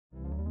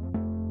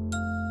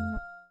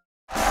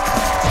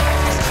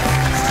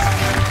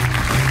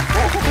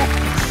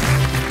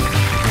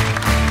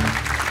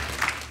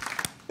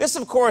This,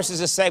 of course,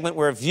 is a segment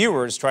where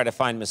viewers try to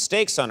find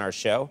mistakes on our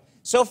show.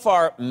 So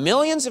far,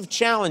 millions of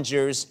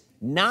challengers,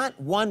 not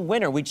one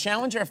winner. We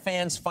challenge our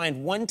fans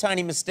find one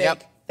tiny mistake.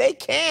 Yep. They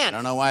can't. I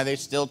don't know why they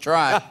still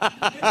try.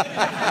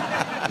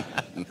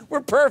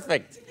 We're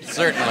perfect.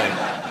 Certainly.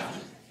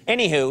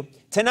 Anywho,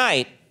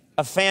 tonight,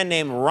 a fan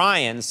named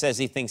Ryan says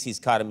he thinks he's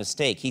caught a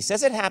mistake. He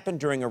says it happened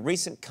during a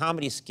recent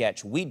comedy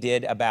sketch we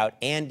did about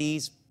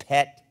Andy's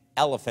pet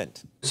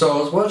elephant. So I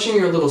was watching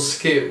your little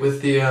skit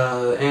with the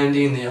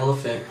Andy and the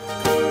elephant.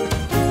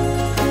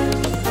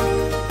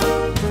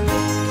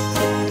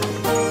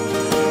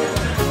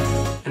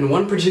 And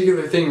one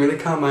particular thing really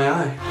caught my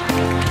eye.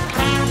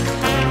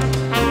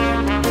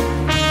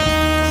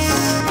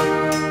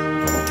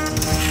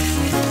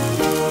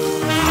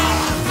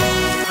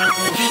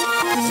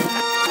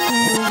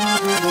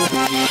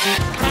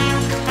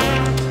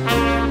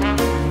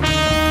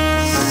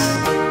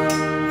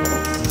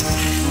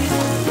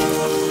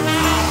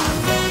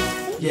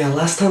 Yeah,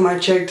 last time I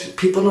checked,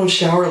 people don't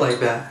shower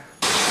like that.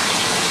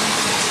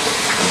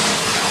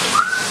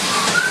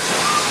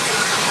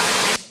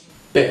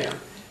 Bam.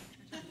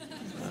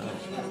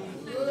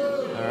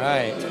 All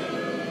right.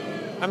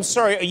 I'm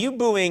sorry, are you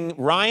booing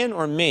Ryan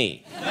or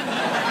me?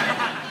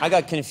 I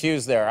got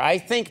confused there. I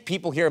think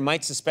people here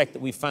might suspect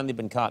that we've finally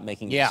been caught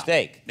making a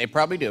mistake. They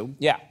probably do.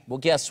 Yeah, well,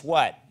 guess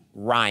what,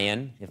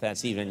 Ryan, if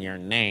that's even your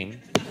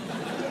name.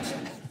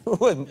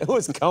 Who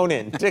was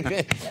Conan?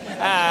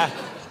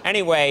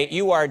 Anyway,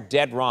 you are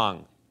dead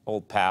wrong,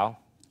 old pal.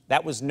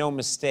 That was no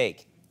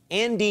mistake.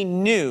 Andy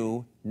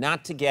knew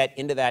not to get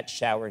into that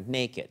shower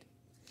naked.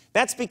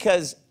 That's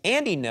because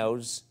Andy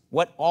knows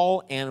what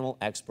all animal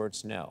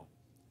experts know.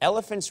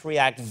 Elephants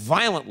react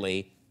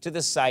violently to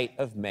the sight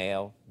of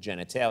male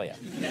genitalia.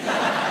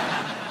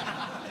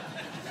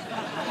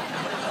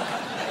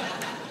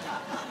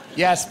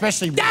 Yeah,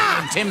 especially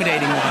really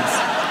intimidating ones.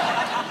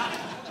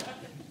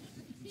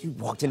 You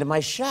walked into my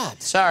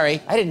shot. Sorry.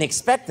 I didn't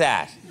expect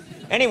that.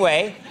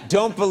 Anyway,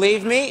 don't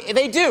believe me?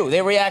 They do.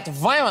 They react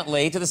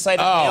violently to the sight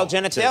of male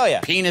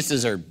genitalia.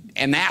 Penises are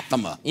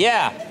anathema.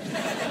 Yeah.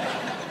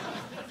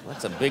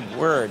 That's a big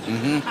word.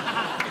 Mm-hmm.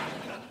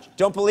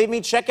 Don't believe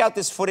me? Check out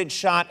this footage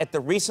shot at the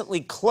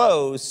recently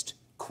closed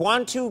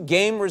Kwantu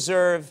Game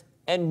Reserve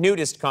and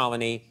Nudist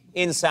Colony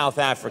in South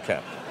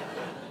Africa.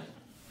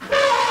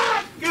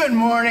 Good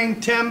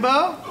morning,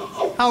 Tembo.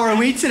 How are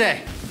we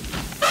today?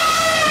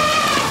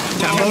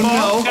 Tembo,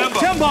 no.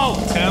 Tembo!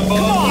 Tembo!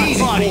 Come on,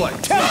 easy, buddy. Boy.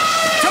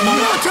 Tembo,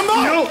 no! Tembo!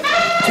 No!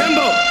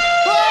 Tembo!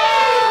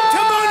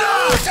 Tembo,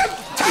 no!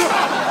 Tembo!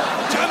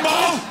 Tembo!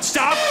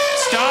 Stop!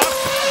 Stop!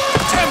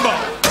 Tembo!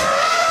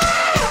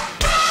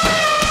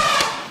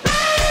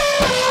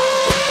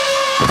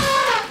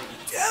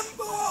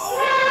 Tembo!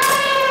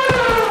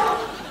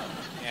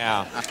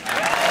 Yeah.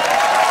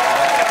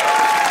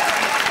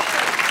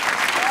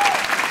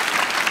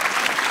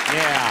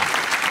 Yeah.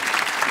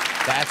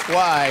 That's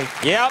why.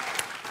 Yep.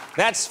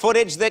 That's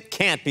footage that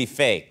can't be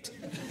faked.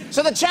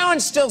 So the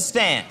challenge still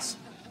stands.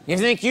 You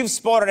think you've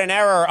spotted an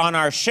error on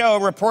our show,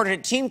 report it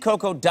at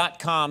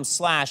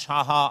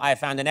teamcoco.com/haha, I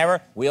found an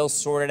error. We'll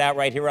sort it out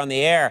right here on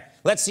the air.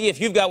 Let's see if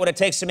you've got what it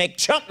takes to make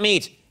chump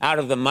meat out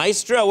of the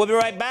maestro. We'll be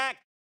right back.